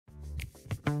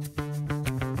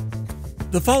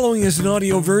The following is an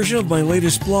audio version of my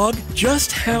latest blog,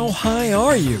 Just How High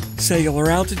Are You? Cellular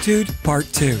Altitude, Part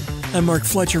 2. I'm Mark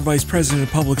Fletcher, Vice President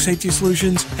of Public Safety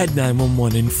Solutions at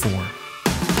 911 Inform.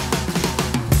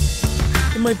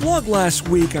 In my blog last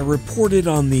week, I reported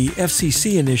on the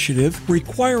FCC initiative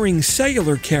requiring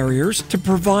cellular carriers to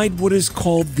provide what is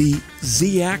called the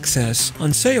Z-axis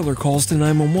on cellular calls to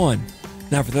 911.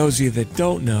 Now, for those of you that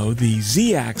don't know, the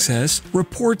Z-axis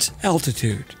reports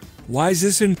altitude. Why is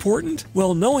this important?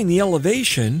 Well, knowing the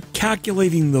elevation,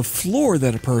 calculating the floor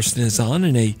that a person is on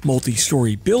in a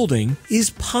multi-story building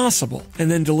is possible,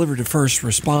 and then delivered to first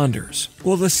responders.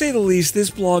 Well, to say the least, this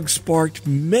blog sparked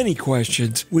many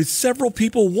questions, with several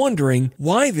people wondering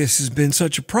why this has been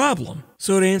such a problem.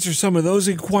 So to answer some of those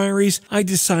inquiries, I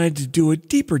decided to do a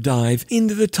deeper dive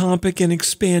into the topic and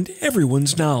expand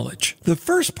everyone's knowledge. The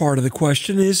first part of the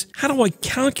question is, how do I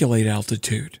calculate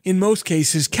altitude? In most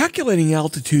cases, calculating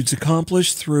altitude is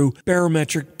accomplished through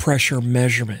barometric pressure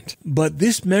measurement. But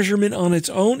this measurement on its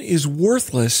own is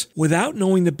worthless without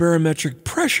knowing the barometric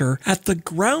pressure at the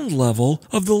ground level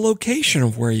of the location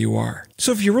of where you are.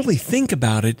 So if you really think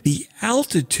about it, the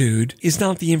altitude is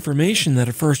not the information that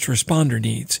a first responder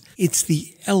needs. It's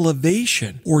the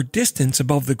elevation or distance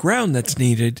above the ground that's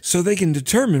needed so they can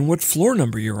determine what floor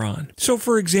number you're on. So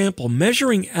for example,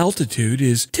 measuring altitude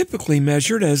is typically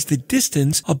measured as the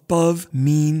distance above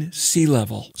mean sea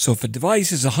level. So if a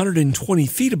device is 120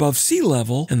 feet above sea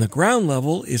level and the ground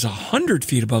level is 100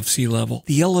 feet above sea level,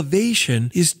 the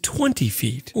elevation is 20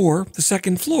 feet, or the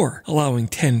second floor, allowing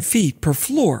 10 feet per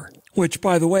floor. Which,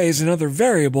 by the way, is another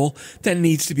variable that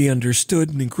needs to be understood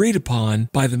and agreed upon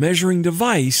by the measuring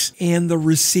device and the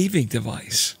receiving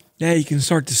device. Now you can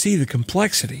start to see the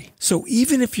complexity. So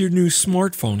even if your new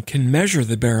smartphone can measure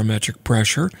the barometric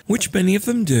pressure, which many of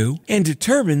them do, and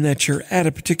determine that you're at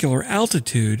a particular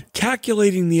altitude,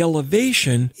 calculating the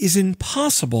elevation is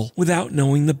impossible without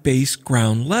knowing the base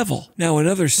ground level. Now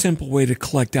another simple way to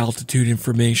collect altitude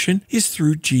information is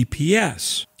through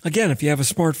GPS. Again, if you have a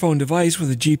smartphone device with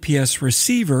a GPS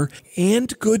receiver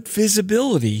and good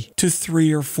visibility to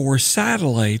 3 or 4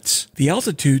 satellites, the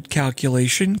altitude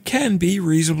calculation can be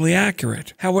reasonably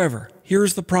accurate. However,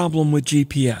 here's the problem with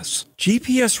GPS.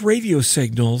 GPS radio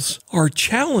signals are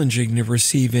challenging to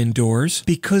receive indoors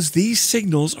because these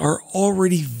signals are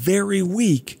already very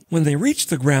weak when they reach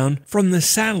the ground from the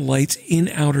satellites in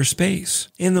outer space.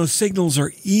 And those signals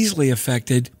are easily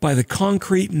affected by the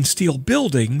concrete and steel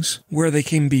buildings where they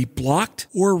can be blocked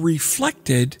or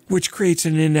reflected, which creates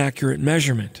an inaccurate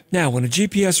measurement. Now, when a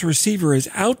GPS receiver is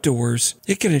outdoors,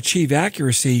 it can achieve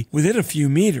accuracy within a few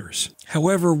meters.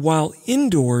 However, while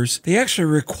indoors, they actually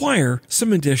require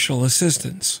some additional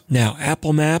assistance. Now,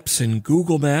 Apple Maps and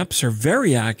Google Maps are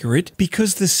very accurate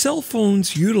because the cell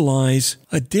phones utilize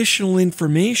additional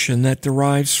information that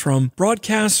derives from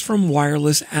broadcasts from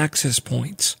wireless access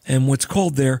points and what's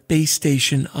called their base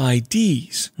station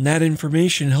IDs. And that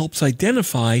information helps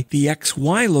identify the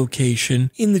XY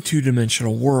location in the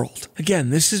two-dimensional world. Again,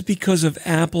 this is because of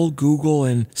Apple, Google,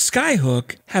 and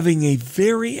Skyhook having a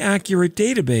very accurate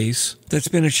database that's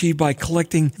been achieved by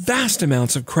collecting vast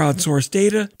amounts of crowdsourced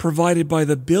data provided by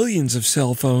the billions of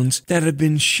cell phones that have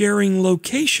been sharing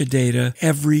location data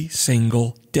every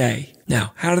single day.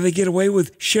 Now, how do they get away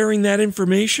with sharing that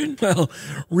information? Well,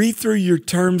 read through your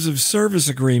terms of service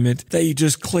agreement that you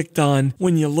just clicked on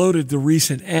when you loaded the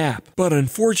recent app. But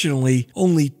unfortunately,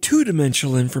 only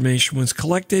two-dimensional information was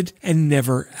collected and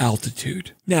never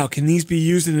altitude. Now, can these be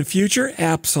used in the future?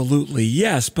 Absolutely,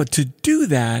 yes. But to do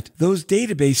that, those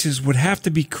databases would have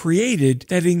to be created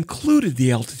that included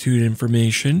the altitude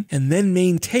information and then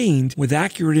maintained with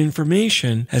accurate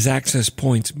information as access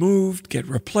points moved, get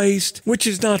replaced, which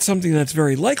is not something that's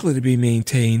very likely to be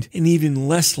maintained and even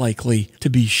less likely to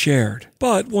be shared.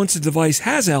 But once a device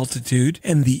has altitude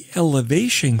and the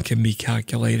elevation can be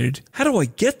calculated, how do I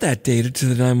get that data to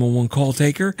the 911 call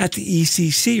taker at the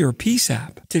ECC or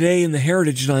PSAP? Today in the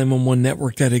Heritage 911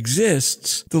 network that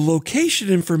exists, the location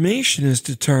information is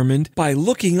determined by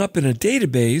looking up in a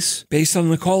database based on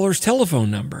the caller's telephone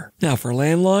number. Now for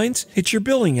landlines, it's your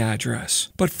billing address.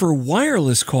 But for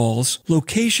wireless calls,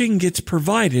 location gets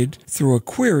provided through a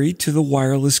query to the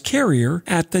wireless carrier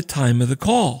at the time of the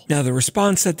call. Now the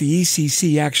response that the ECC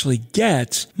FCC actually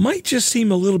gets might just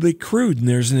seem a little bit crude, and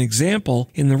there's an example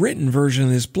in the written version of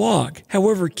this blog.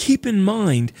 However, keep in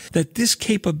mind that this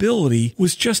capability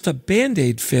was just a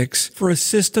Band-Aid fix for a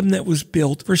system that was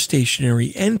built for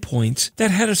stationary endpoints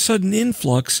that had a sudden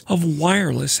influx of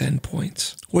wireless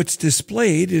endpoints. What's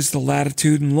displayed is the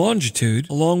latitude and longitude,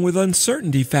 along with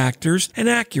uncertainty factors and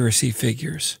accuracy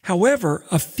figures. However,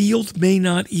 a field may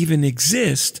not even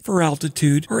exist for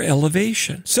altitude or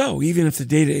elevation. So, even if the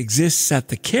data exists at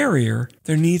the carrier,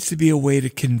 there needs to be a way to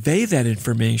convey that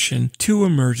information to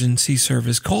emergency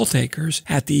service call takers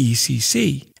at the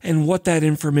ECC. And what that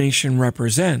information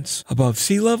represents. Above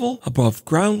sea level, above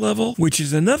ground level, which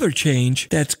is another change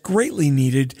that's greatly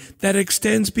needed that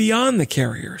extends beyond the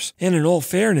carriers. And in all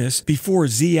fairness, before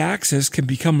Z-axis can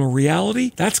become a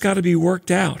reality, that's got to be worked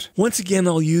out. Once again,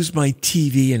 I'll use my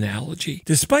TV analogy.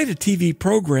 Despite a TV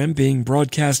program being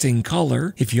broadcast in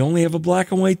color, if you only have a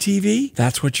black and white TV,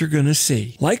 that's what you're going to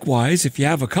see. Likewise, if you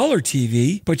have a color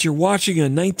TV, but you're watching a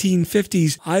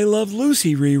 1950s I Love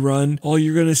Lucy rerun, all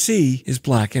you're going to see is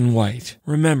black and white.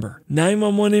 Remember,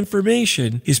 911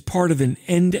 information is part of an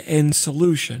end-to-end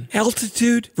solution.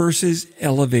 Altitude versus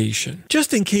elevation.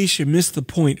 Just in case you missed the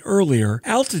point earlier,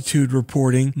 altitude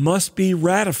reporting must be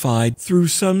ratified through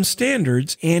some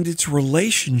standards and its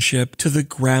relationship to the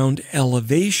ground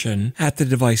elevation at the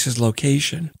device's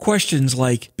location. Questions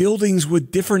like buildings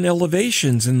with different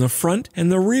elevations in the front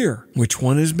and the rear. Which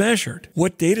one is measured?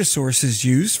 What data source is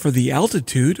used for the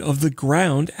altitude of the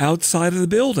ground outside of the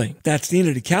building? That's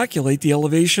needed to calculate the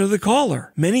elevation of the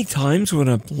caller. Many times when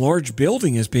a large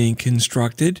building is being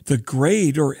constructed, the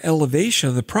grade or elevation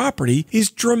of the property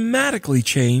is dramatically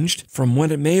changed from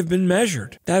when it may have been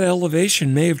measured. That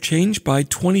elevation may have changed by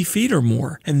 20 feet or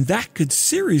more, and that could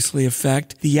seriously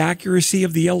affect the accuracy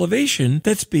of the elevation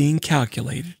that's being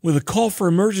calculated. With a call for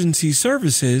emergency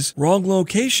services, wrong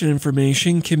location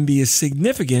information can be as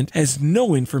significant as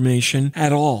no information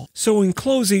at all. So in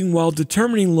closing, while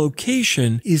determining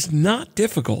location is not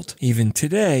difficult, even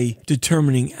today,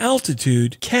 determining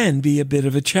altitude can be a bit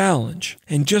of a challenge.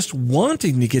 And just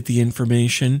wanting to get the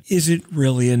information isn't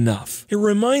really enough. It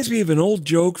reminds me of an old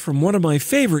joke from one of my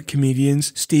favorite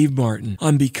comedians, Steve Martin,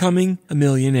 on becoming a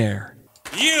millionaire.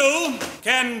 You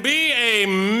can be a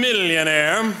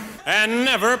millionaire and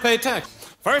never pay tax.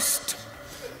 First,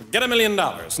 get $1 million.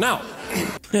 Now.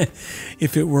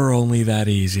 If it were only that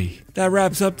easy. That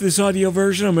wraps up this audio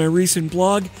version of my recent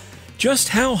blog, Just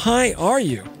How High Are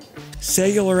You?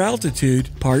 Cellular Altitude,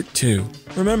 Part 2.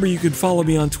 Remember, you can follow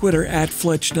me on Twitter at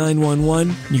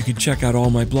Fletch911. You can check out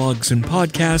all my blogs and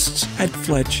podcasts at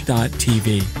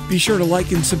Fletch.tv. Be sure to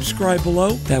like and subscribe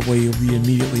below. That way you'll be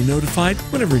immediately notified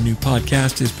whenever a new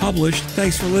podcast is published.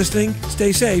 Thanks for listening,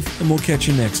 stay safe, and we'll catch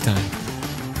you next time.